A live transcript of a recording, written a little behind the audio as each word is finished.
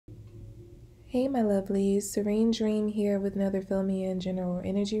Hey, my lovelies. Serene Dream here with another Fill Me In general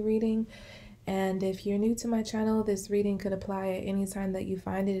energy reading. And if you're new to my channel, this reading could apply at any time that you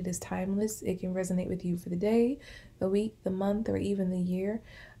find it. It is timeless. It can resonate with you for the day, the week, the month, or even the year.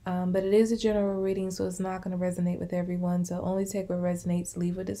 But it is a general reading, so it's not going to resonate with everyone. So only take what resonates,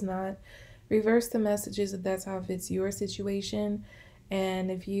 leave what does not. Reverse the messages if that's how it fits your situation.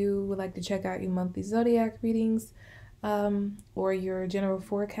 And if you would like to check out your monthly Zodiac readings, or your general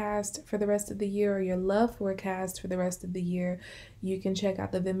forecast for the rest of the year, or your love forecast for the rest of the year, you can check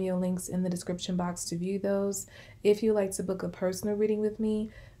out the Vimeo links in the description box to view those. If you like to book a personal reading with me,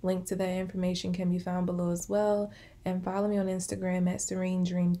 link to that information can be found below as well. And follow me on Instagram at Serene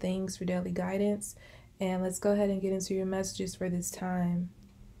Dream Things for daily guidance. And let's go ahead and get into your messages for this time.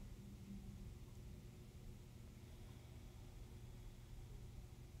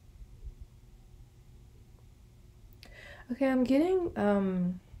 Okay, I'm getting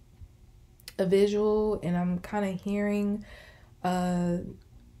a visual, and I'm kind of hearing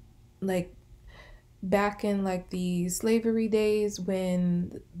like back in like the slavery days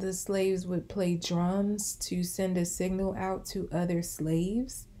when the slaves would play drums to send a signal out to other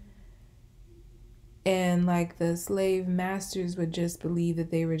slaves, and like the slave masters would just believe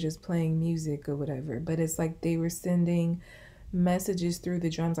that they were just playing music or whatever, but it's like they were sending messages through the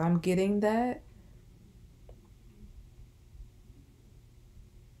drums. I'm getting that.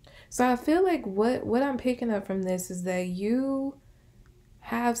 So I feel like what I'm picking up from this is that you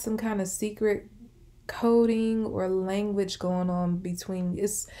have some kind of secret coding or language going on between,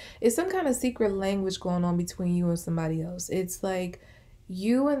 it's some kind of secret language going on between you and somebody else. It's like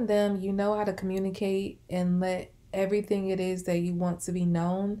you and them, you know how to communicate and let everything it is that you want to be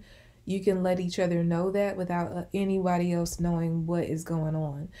known. You can let each other know that without anybody else knowing what is going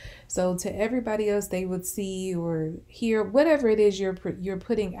on. So to everybody else, they would see or hear whatever it is you're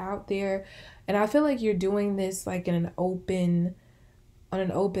putting out there. And I feel like you're doing this like in on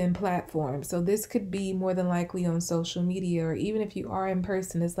an open platform. So this could be more than likely on social media, or even if you are in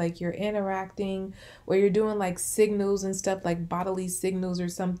person, it's like you're interacting, or you're doing like signals and stuff, like bodily signals or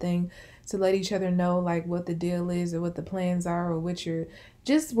something, to let each other know like what the deal is or what the plans are, or what you're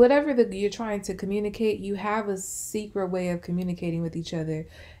just whatever you're trying to communicate. You have a secret way of communicating with each other,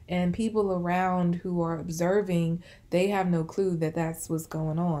 and people around who are observing, they have no clue that that's what's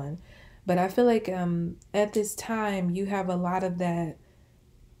going on. But I feel like at this time you have a lot of that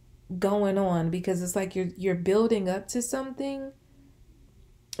going on, because it's like you're building up to something.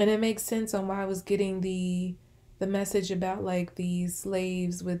 And it makes sense on why I was getting the message about like the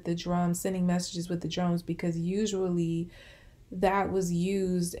slaves with the drums, sending messages with the drums, because usually that was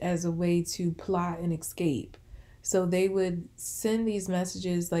used as a way to plot and escape. So they would send these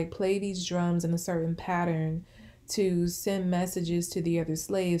messages, like play these drums in a certain pattern to send messages to the other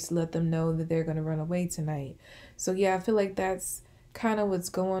slaves to let them know that they're going to run away tonight. So yeah, I feel like that's kind of what's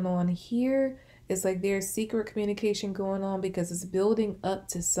going on here. It's like there's secret communication going on because it's building up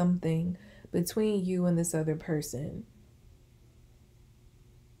to something between you and this other person.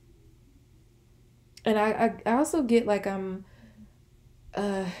 And I also get like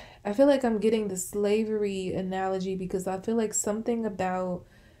I feel like I'm getting the slavery analogy, because I feel like something about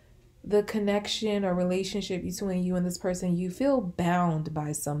the connection or relationship between you and this person, you feel bound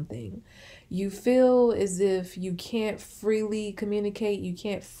by something. You feel as if you can't freely communicate, you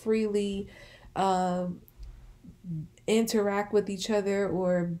can't freely interact with each other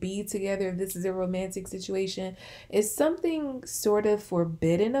or be together if this is a romantic situation. It's something sort of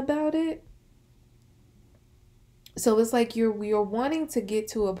forbidden about it. So it's like you're wanting to get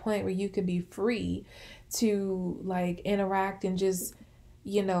to a point where you could be free to like interact and just,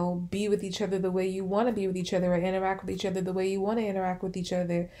 you know, be with each other the way you want to be with each other, or interact with each other the way you want to interact with each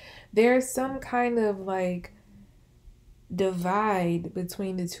other. There's some kind of like divide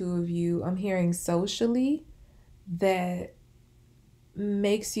between the two of you, I'm hearing socially, that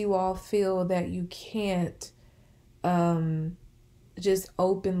makes you all feel that you can't just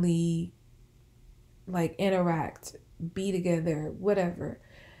openly like interact, be together, whatever.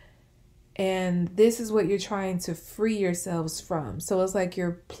 And this is what you're trying to free yourselves from. So it's like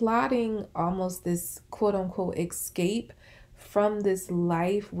you're plotting almost this quote unquote escape from this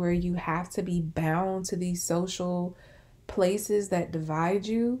life where you have to be bound to these social places that divide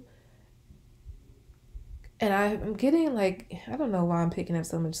you. And I'm getting like, I don't know why I'm picking up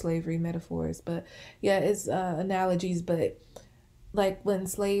so much slavery metaphors, but yeah, it's analogies. But like when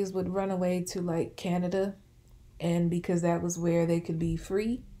slaves would run away to like Canada, and because that was where they could be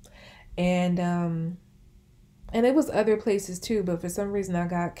free. And it was other places too, but for some reason I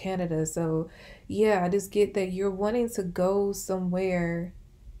got Canada. So yeah, I just get that you're wanting to go somewhere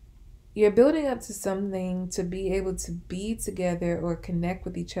you're building up to something to be able to be together or connect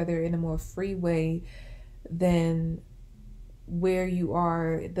with each other in a more free way than where you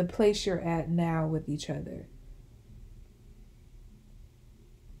are, the place you're at now with each other.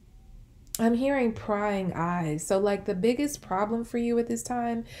 I'm hearing prying eyes. So, like, the biggest problem for you at this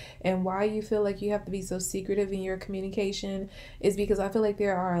time and why you feel like you have to be so secretive in your communication is because I feel like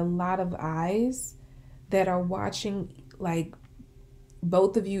there are a lot of eyes that are watching, like,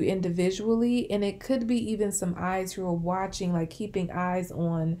 both of you individually. And it could be even some eyes who are watching, like, keeping eyes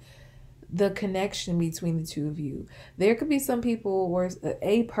on the connection between the two of you. There could be some people or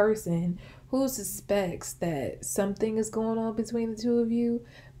a person who suspects that something is going on between the two of you,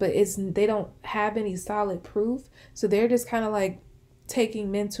 but they don't have any solid proof. So they're just kind of like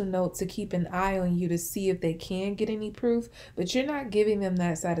taking mental note to keep an eye on you to see if they can get any proof, but you're not giving them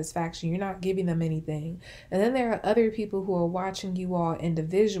that satisfaction. You're not giving them anything. And then there are other people who are watching you all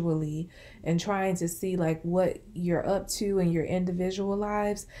individually and trying to see like what you're up to in your individual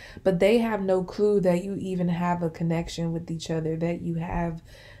lives, but they have no clue that you even have a connection with each other, that you have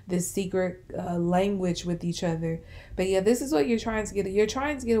this secret language with each other. But yeah, this is what you're trying to get. You're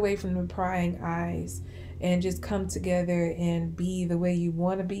trying to get away from the prying eyes and just come together and be the way you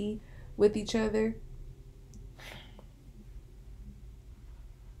want to be with each other.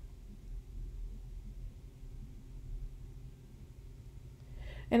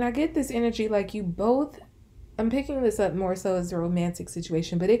 And I get this energy like you both, I'm picking this up more so as a romantic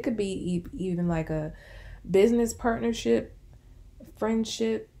situation, but it could be even like a business partnership,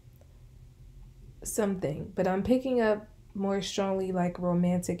 friendship, something. But I'm picking up more strongly like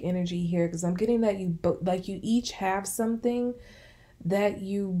romantic energy here because I'm getting that you both, like, you each have something that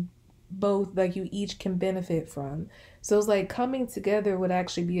you both, like, you each can benefit from. So it's like coming together would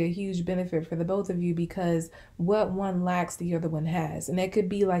actually be a huge benefit for the both of you because what one lacks the other one has, and it could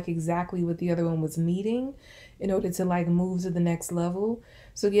be like exactly what the other one was needing in order to like move to the next level.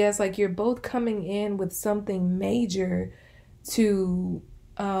 So yeah, it's like you're both coming in with something major to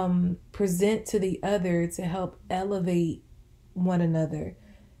present to the other to help elevate one another,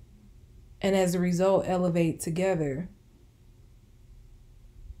 and as a result elevate together.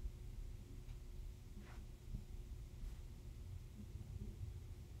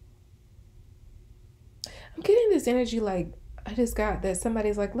 I'm getting this energy like I just got that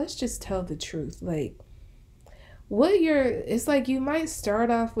somebody's like, let's just tell the truth. Like, it's like you might start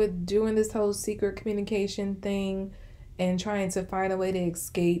off with doing this whole secret communication thing and trying to find a way to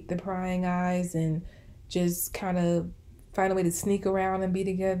escape the prying eyes and just kind of find a way to sneak around and be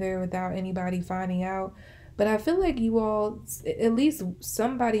together without anybody finding out. But I feel like you all, at least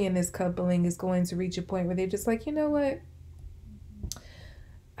somebody in this coupling, is going to reach a point where they're just like, you know what?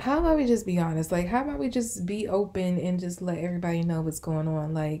 How about we just be honest? Like, how about we just be open and just let everybody know what's going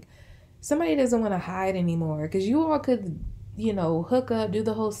on? Like, somebody doesn't want to hide anymore because you all could, hook up, do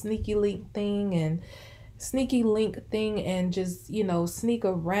the whole sneaky link thing and just, sneak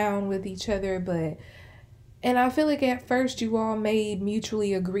around with each other. And I feel like at first you all may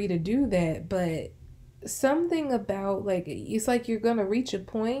mutually agree to do that, but something about, like, it's like you're going to reach a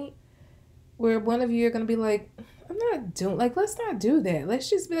point where one of you are going to be like, I'm not doing, like, let's not do that. Let's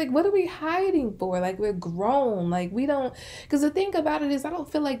just be like, what are we hiding for? Like, we're grown. Like, we don't, because the thing about it is, I don't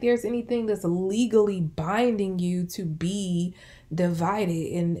feel like there's anything that's legally binding you to be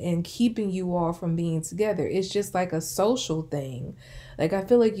divided and keeping you all from being together. It's just like a social thing. Like, I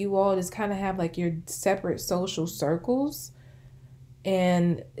feel like you all just kind of have like your separate social circles,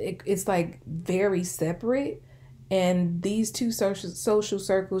 and it's like very separate. And these two social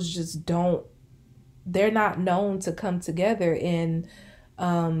circles just don't, they're not known to come together and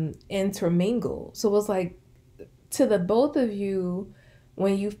intermingle. So it was like, to the both of you,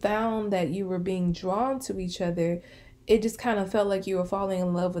 when you found that you were being drawn to each other, it just kind of felt like you were falling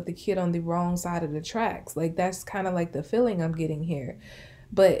in love with the kid on the wrong side of the tracks. Like, that's kind of like the feeling I'm getting here.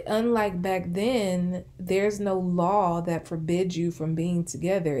 But unlike back then, there's no law that forbids you from being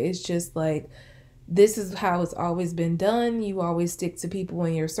together. It's just like, this is how it's always been done. You always stick to people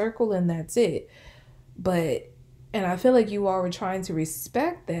in your circle and that's it. But, and I feel like you all were trying to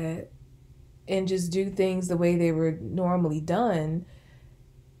respect that and just do things the way they were normally done.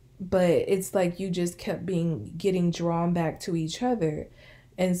 But it's like you just kept getting drawn back to each other.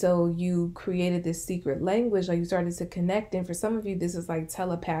 And so you created this secret language, like you started to connect. And for some of you, this is like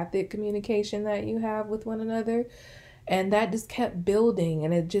telepathic communication that you have with one another. And that just kept building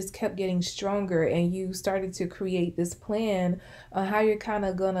and it just kept getting stronger. And you started to create this plan on how you're kind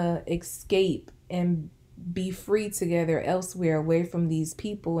of gonna escape and be free together elsewhere, away from these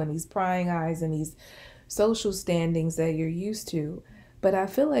people and these prying eyes and these social standings that you're used to. But I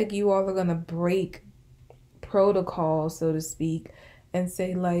feel like you all are going to break protocol, so to speak, and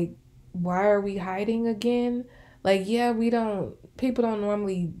say, like, why are we hiding again? Like, yeah, people don't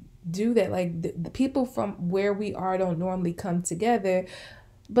normally do that. Like, the people from where we are don't normally come together,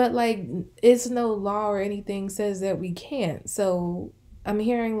 but like, it's no law or anything says that we can't. So I'm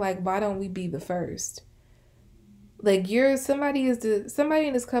hearing, like, why don't we be the first? Like, somebody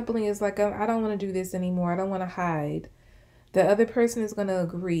in this coupling is like, I don't want to do this anymore. I don't want to hide. The other person is going to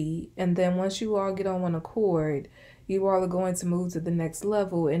agree, and then once you all get on one accord, you all are going to move to the next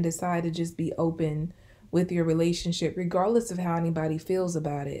level and decide to just be open with your relationship regardless of how anybody feels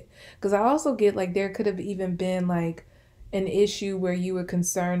about it. Because I also get, like, there could have even been like an issue where you were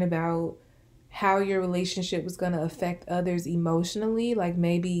concerned about how your relationship was going to affect others emotionally. Like,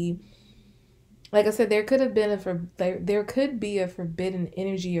 maybe, like I said, there could be a forbidden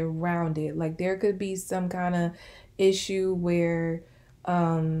energy around it. Like, there could be some kind of issue where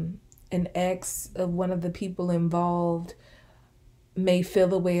an ex of one of the people involved may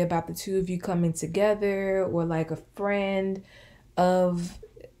feel a way about the two of you coming together, or like a friend of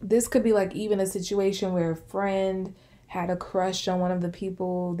this could be like even a situation where a friend had a crush on one of the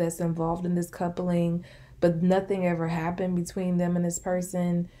people that's involved in this coupling, but nothing ever happened between them and this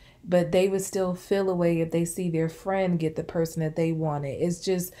person, but they would still feel a way if they see their friend get the person that they wanted. It's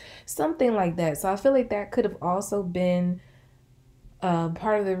just something like that. So I feel like that could have also been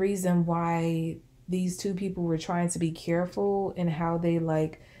part of the reason why these two people were trying to be careful in how they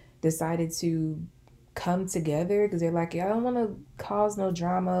like decided to come together, because they're like, yeah, I don't want to cause no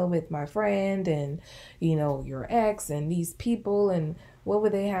drama with my friend and, your ex and these people, and what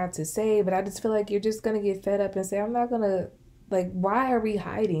would they have to say? But I just feel like you're just going to get fed up and say, I'm not going to, like, why are we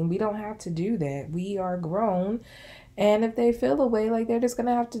hiding? We don't have to do that. We are grown. And if they feel a way, like, they're just going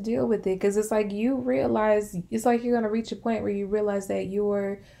to have to deal with it. Because it's like it's like you're going to reach a point where you realize that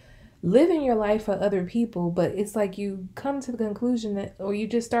you're living your life for other people, but it's like you come to the conclusion that, or you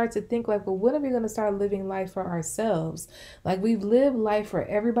just start to think like, well, when are we going to start living life for ourselves? Like, we've lived life for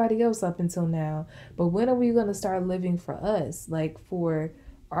everybody else up until now, but when are we going to start living for us, like for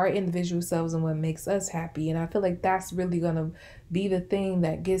our individual selves and what makes us happy? And I feel like that's really going to be the thing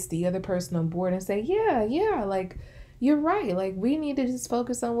that gets the other person on board and say, yeah, like, you're right. Like, we need to just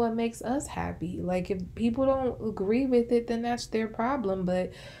focus on what makes us happy. Like, if people don't agree with it, then that's their problem.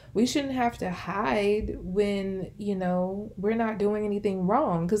 But we shouldn't have to hide when, we're not doing anything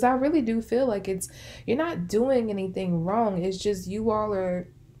wrong. Because I really do feel like you're not doing anything wrong. It's just you all are,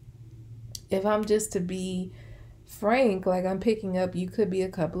 if I'm just to be frank, like, I'm picking up, you could be a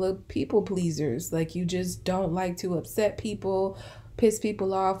couple of people pleasers. Like, you just don't like to upset people, piss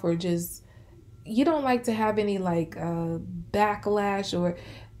people off, or just, you don't like to have any like backlash or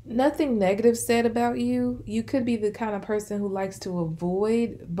nothing negative said about you. You could be the kind of person who likes to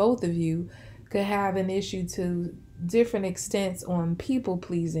avoid, both of you could have an issue to different extents on people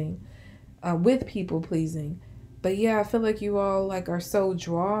pleasing, with people pleasing. But yeah, I feel like you all like are so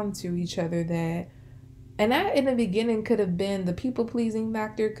drawn to each other that, and that in the beginning could have been the people pleasing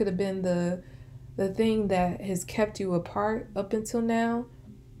factor, could have been the thing that has kept you apart up until now,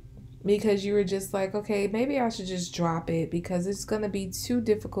 because you were just like, okay, maybe I should just drop it because it's going to be too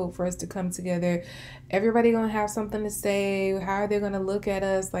difficult for us to come together. Everybody going to have something to say. How are they going to look at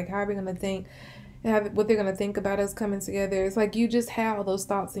us? Like, how are we going to think, what they're going to think about us coming together? It's like you just have all those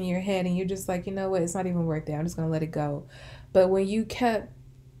thoughts in your head and you're just like, you know what? It's not even worth it. I'm just going to let it go. But when you kept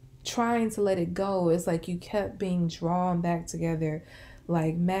trying to let it go, it's like you kept being drawn back together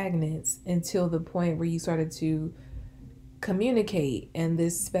like magnets until the point where you started to communicate in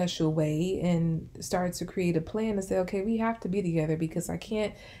this special way and start to create a plan to say, okay, we have to be together because I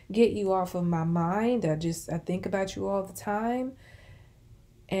can't get you off of my mind. I think about you all the time,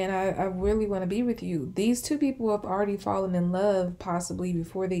 and I really want to be with you. These two people have already fallen in love possibly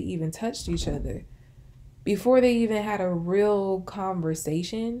before they even touched each other, before they even had a real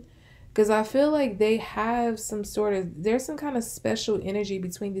conversation, because I feel like there's some kind of special energy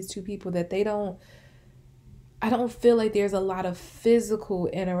between these two people that I don't feel like there's a lot of physical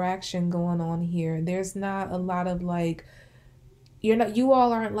interaction going on here. There's not a lot of like, you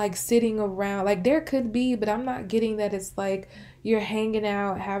all aren't like sitting around. Like, there could be, but I'm not getting that it's like you're hanging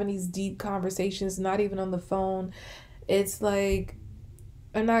out, having these deep conversations, not even on the phone. It's like,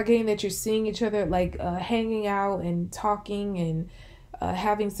 I'm not getting that you're seeing each other, like hanging out and talking and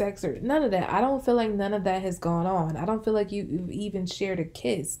having sex or none of that. I don't feel like none of that has gone on. I don't feel like you've even shared a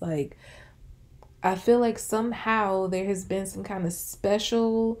kiss. Like, I feel like somehow there has been some kind of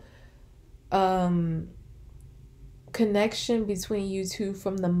special connection between you two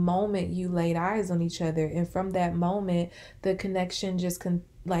from the moment you laid eyes on each other, and from that moment the connection just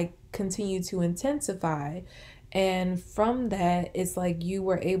continued to intensify. And from that, it's like you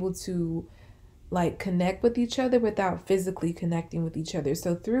were able to like connect with each other without physically connecting with each other.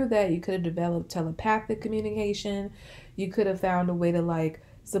 So through that, you could have developed telepathic communication. You could have found a way to like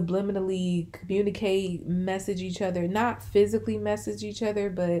subliminally communicate, message each other, not physically message each other,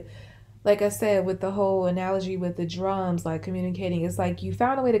 but like I said, with the whole analogy with the drums, like communicating, it's like you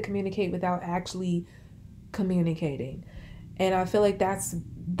found a way to communicate without actually communicating. And I feel like that's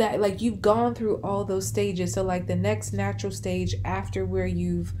that, like you've gone through all those stages. So like the next natural stage after where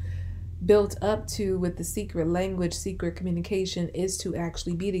you've built up to with the secret language, secret communication, is to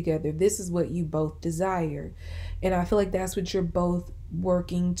actually be together. This is what you both desire. And I feel like that's what you're both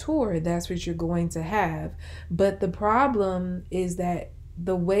working toward. That's what you're going to have. But the problem is that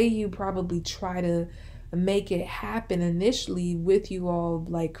the way you probably try to make it happen initially with you all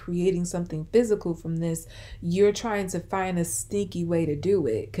like creating something physical from this, you're trying to find a sneaky way to do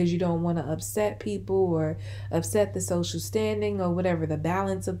it because you don't want to upset people or upset the social standing or whatever, the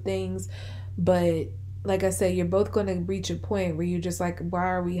balance of things. But like I said, you're both going to reach a point where you're just like, why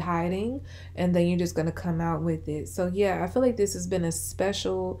are we hiding? And then you're just going to come out with it. So yeah, I feel like this has been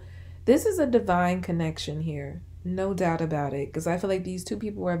this is a divine connection here. No doubt about it. Because I feel like these two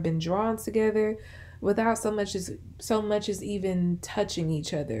people have been drawn together without so much as even touching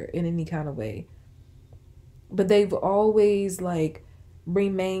each other in any kind of way. But they've always like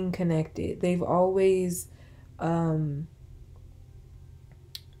remained connected. They've always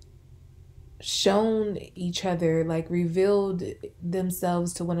shown each other, like revealed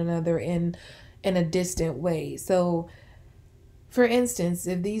themselves to one another in a distant way. So for instance,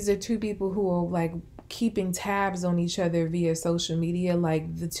 if these are two people who are like keeping tabs on each other via social media,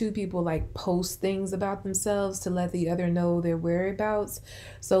 like the two people like post things about themselves to let the other know their whereabouts.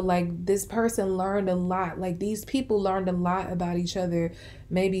 So like this person learned a lot, like these people learned a lot about each other,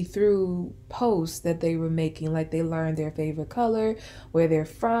 maybe through posts that they were making. Like they learned their favorite color, where they're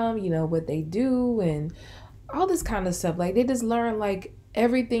from, you know, what they do, and all this kind of stuff. Like they just learn like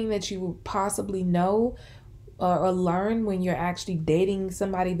everything that you would possibly know or learn when you're actually dating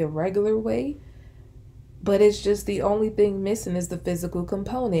somebody the regular way. But it's just the only thing missing is the physical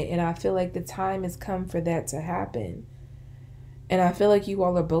component. And I feel like the time has come for that to happen. And I feel like you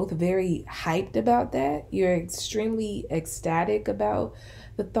all are both very hyped about that. You're extremely ecstatic about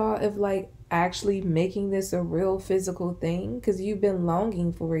the thought of like actually making this a real physical thing, because you've been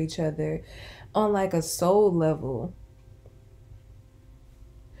longing for each other on like a soul level.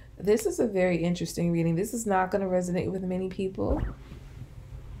 This is a very interesting reading. This is not going to resonate with many people.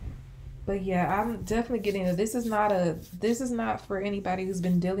 But yeah, I'm definitely getting that this is not for anybody who's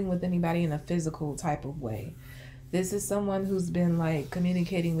been dealing with anybody in a physical type of way. This is someone who's been like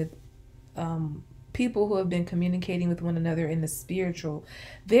communicating with people who have been communicating with one another in a spiritual,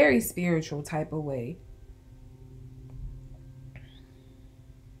 very spiritual type of way.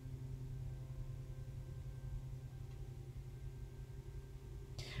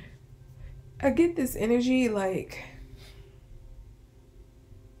 I get this energy like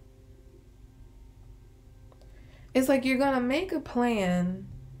it's like you're gonna make a plan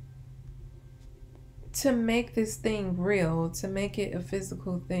to make this thing real, to make it a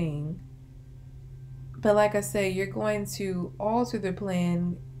physical thing. But like I say, you're going to alter the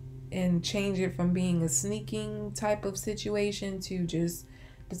plan and change it from being a sneaking type of situation to just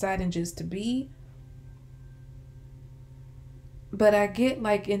deciding just to be. But I get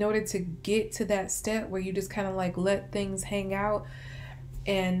like in order to get to that step where you just kind of like let things hang out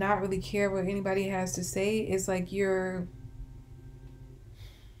and not really care what anybody has to say, it's like you're...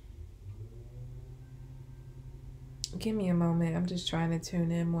 Give me a moment. I'm just trying to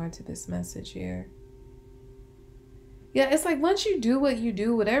tune in more to this message here. Yeah, it's like once you do what you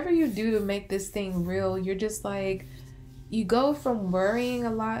do, whatever you do to make this thing real, you're just like, you go from worrying a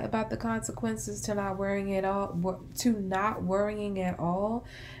lot about the consequences to not worrying at all,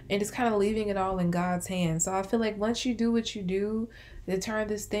 and just kind of leaving it all in God's hands. So I feel like once you do what you do to turn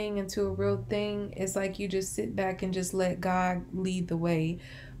this thing into a real thing, it's like you just sit back and just let God lead the way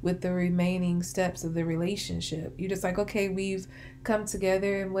with the remaining steps of the relationship. You're just like, okay, we've come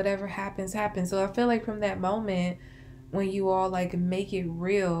together and whatever happens, happens. So I feel like from that moment when you all like make it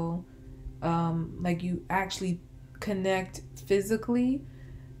real, like you actually connect physically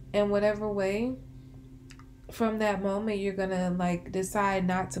in whatever way, from that moment you're gonna like decide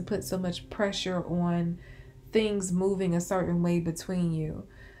not to put so much pressure on things moving a certain way between you,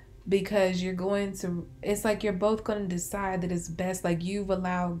 because you're going to, it's like you're both going to decide that it's best, like you've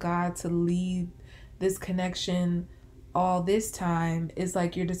allowed God to lead this connection all this time, it's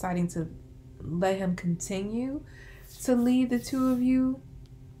like you're deciding to let him continue to lead the two of you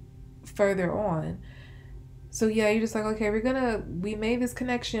further on. So yeah, you're just like, okay, we made this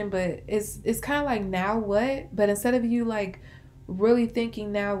connection, but it's kind of like, now what? But instead of you like really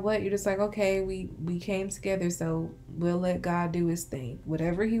thinking now what, you're just like, okay, we came together, so we'll let God do his thing.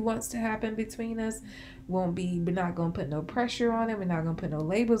 Whatever he wants to happen between us we're not going to put no pressure on it. We're not going to put no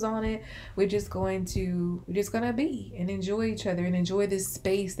labels on it. We're just going to be and enjoy each other and enjoy this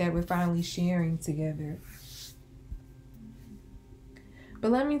space that we're finally sharing together.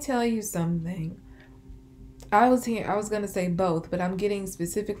 But let me tell you something. I was going to say both, but I'm getting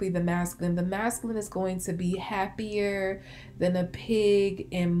specifically the masculine. The masculine is going to be happier than a pig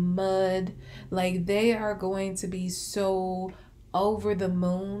in mud. Like, they are going to be so over the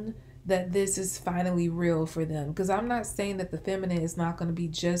moon that this is finally real for them. Because I'm not saying that the feminine is not going to be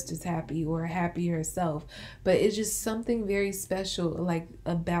just as happy or happy herself, but it's just something very special, like,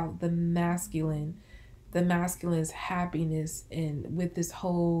 about the masculine's happiness and with this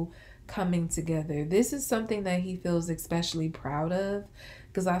whole coming together. This is something that he feels especially proud of,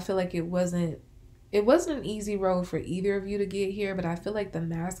 because I feel like it wasn't an easy road for either of you to get here, but I feel like the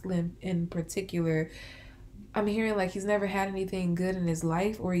masculine in particular, I'm hearing like he's never had anything good in his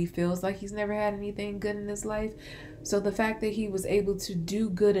life, or he feels like he's never had anything good in his life. So the fact that he was able to do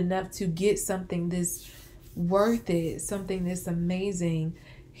good enough to get something this worth it, something this amazing,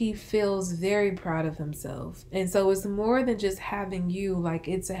 he feels very proud of himself. And so it's more than just having you. Like,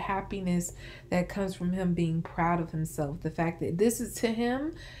 it's a happiness that comes from him being proud of himself. The fact that this is, to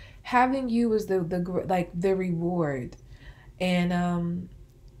him, having you is the reward. And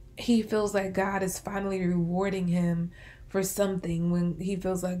he feels like God is finally rewarding him for something, when he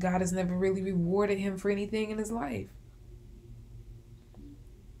feels like God has never really rewarded him for anything in his life.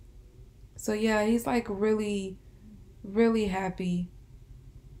 So yeah, he's like really, really happy.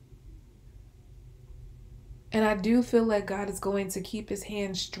 And I do feel like God is going to keep his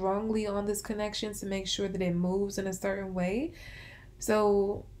hand strongly on this connection to make sure that it moves in a certain way.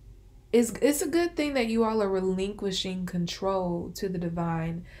 So it's a good thing that you all are relinquishing control to the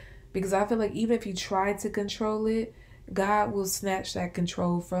divine, because I feel like even if you try to control it, God will snatch that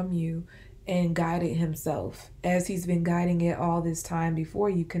control from you and guide it himself, as he's been guiding it all this time before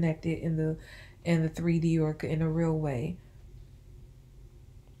you connected in the 3D or in a real way.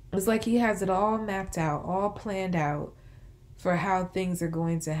 It's like he has it all mapped out, all planned out for how things are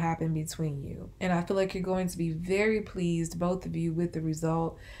going to happen between you. And I feel like you're going to be very pleased, both of you, with the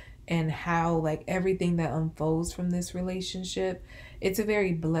result and how, like, everything that unfolds from this relationship. It's a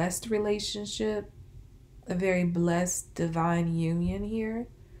very blessed relationship, a very blessed divine union here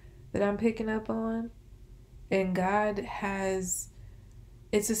that I'm picking up on. And God has,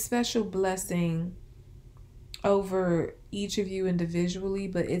 it's a special blessing over each of you individually,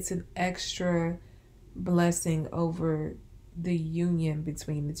 but it's an extra blessing over the union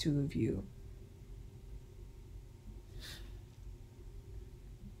between the two of you.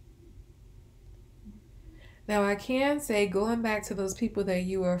 Now, I can say, going back to those people that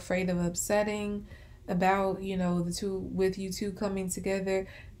you were afraid of upsetting about, with you two coming together,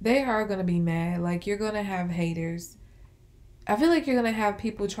 they are going to be mad. Like, you're going to have haters. I feel like you're going to have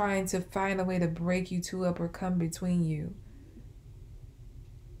people trying to find a way to break you two up or come between you.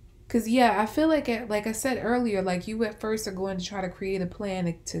 Because, yeah, I feel like I said earlier, like, you at first are going to try to create a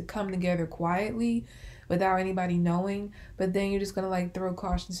plan to come together quietly without anybody knowing. But then you're just going to, like, throw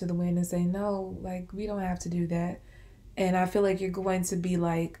caution to the wind and say, no, like, we don't have to do that. And I feel like you're going to be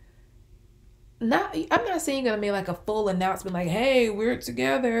like, I'm not saying you're going to make like a full announcement like, hey, we're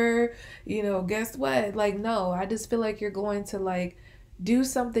together, guess what? Like, no, I just feel like you're going to like do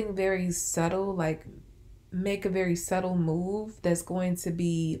something very subtle, like make a very subtle move that's going to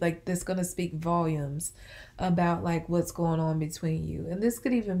be like, that's going to speak volumes about like what's going on between you. And this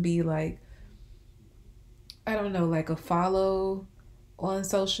could even be like, I don't know, like a follow on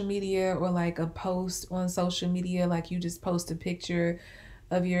social media, or like a post on social media, like you just post a picture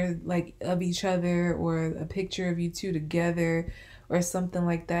of of each other, or a picture of you two together, or something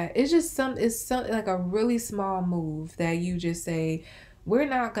like that. It's something like a really small move that you just say, we're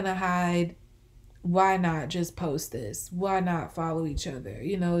not gonna hide. Why not just post this? Why not follow each other?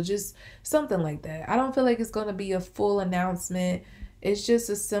 Just something like that. I don't feel like it's gonna be a full announcement. It's just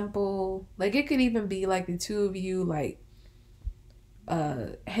a simple, like, it could even be like the two of you like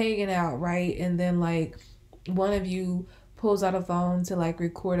hanging out, right? And then like one of you pulls out a phone to like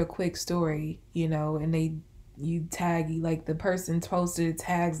record a quick story, and you tag, like the person posted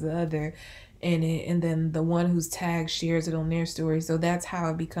tags the other in it, and then the one who's tagged shares it on their story. So that's how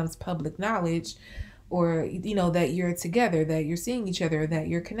it becomes public knowledge. or that you're together, that you're seeing each other, that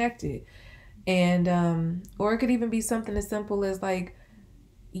you're connected. And or it could even be something as simple as like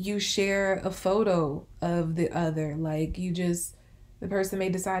you share a photo of the other. Like the person may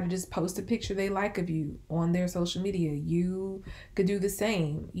decide to just post a picture they like of you on their social media. You could do the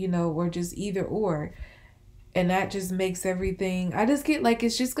same, or just either or. And that just makes everything, I just get like,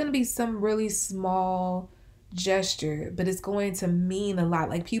 it's just going to be some really small gesture, but it's going to mean a lot.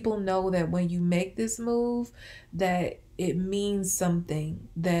 Like people know that when you make this move, that it means something,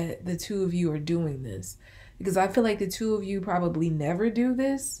 that the two of you are doing this. Because I feel like the two of you probably never do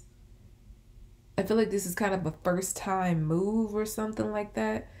this. I feel like this is kind of a first time move or something like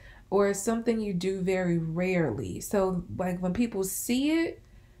that, or something you do very rarely. So like when people see it,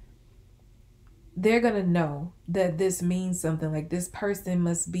 they're gonna know that this means something. Like this person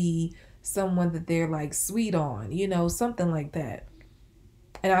must be someone that they're like sweet on, something like that.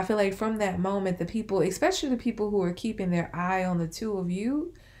 And I feel like from that moment, the people, especially the people who are keeping their eye on the two of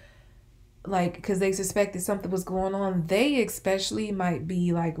you, like because they suspected something was going on, they especially might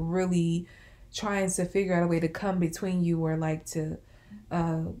be like really trying to figure out a way to come between you, or like to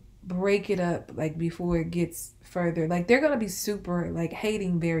uh break it up, like before it gets further. Like they're gonna be super like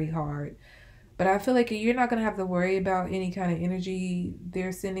hating very hard. But I feel like you're not going to have to worry about any kind of energy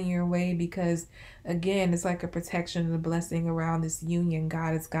they're sending your way, because, again, it's like a protection and a blessing around this union.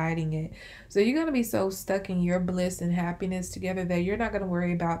 God is guiding it. So you're going to be so stuck in your bliss and happiness together that you're not going to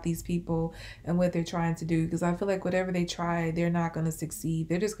worry about these people and what they're trying to do, because I feel like whatever they try, they're not going to succeed.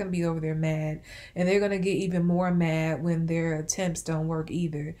 They're just going to be over there mad. And they're going to get even more mad when their attempts don't work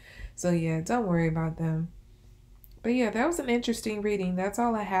either. So, yeah, don't worry about them. But yeah, that was an interesting reading. That's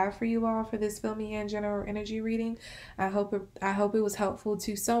all I have for you all for this filmy and general energy reading. I hope it was helpful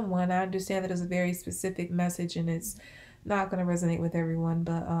to someone. I understand that it's a very specific message and it's not going to resonate with everyone,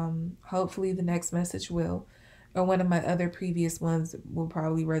 but hopefully the next message will, or one of my other previous ones will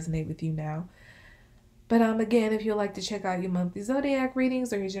probably resonate with you now. But again, if you'd like to check out your monthly zodiac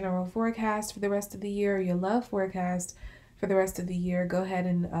readings or your general forecast for the rest of the year, or your love forecast for the rest of the year, go ahead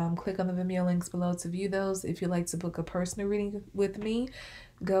and click on the Vimeo links below to view those. If you'd like to book a personal reading with me,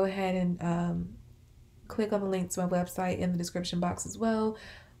 go ahead and click on the link to my website in the description box as well.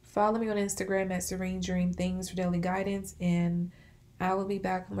 Follow me on Instagram at Serene Dream Things for daily guidance, and I will be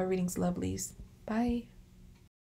back with my readings, lovelies. Bye.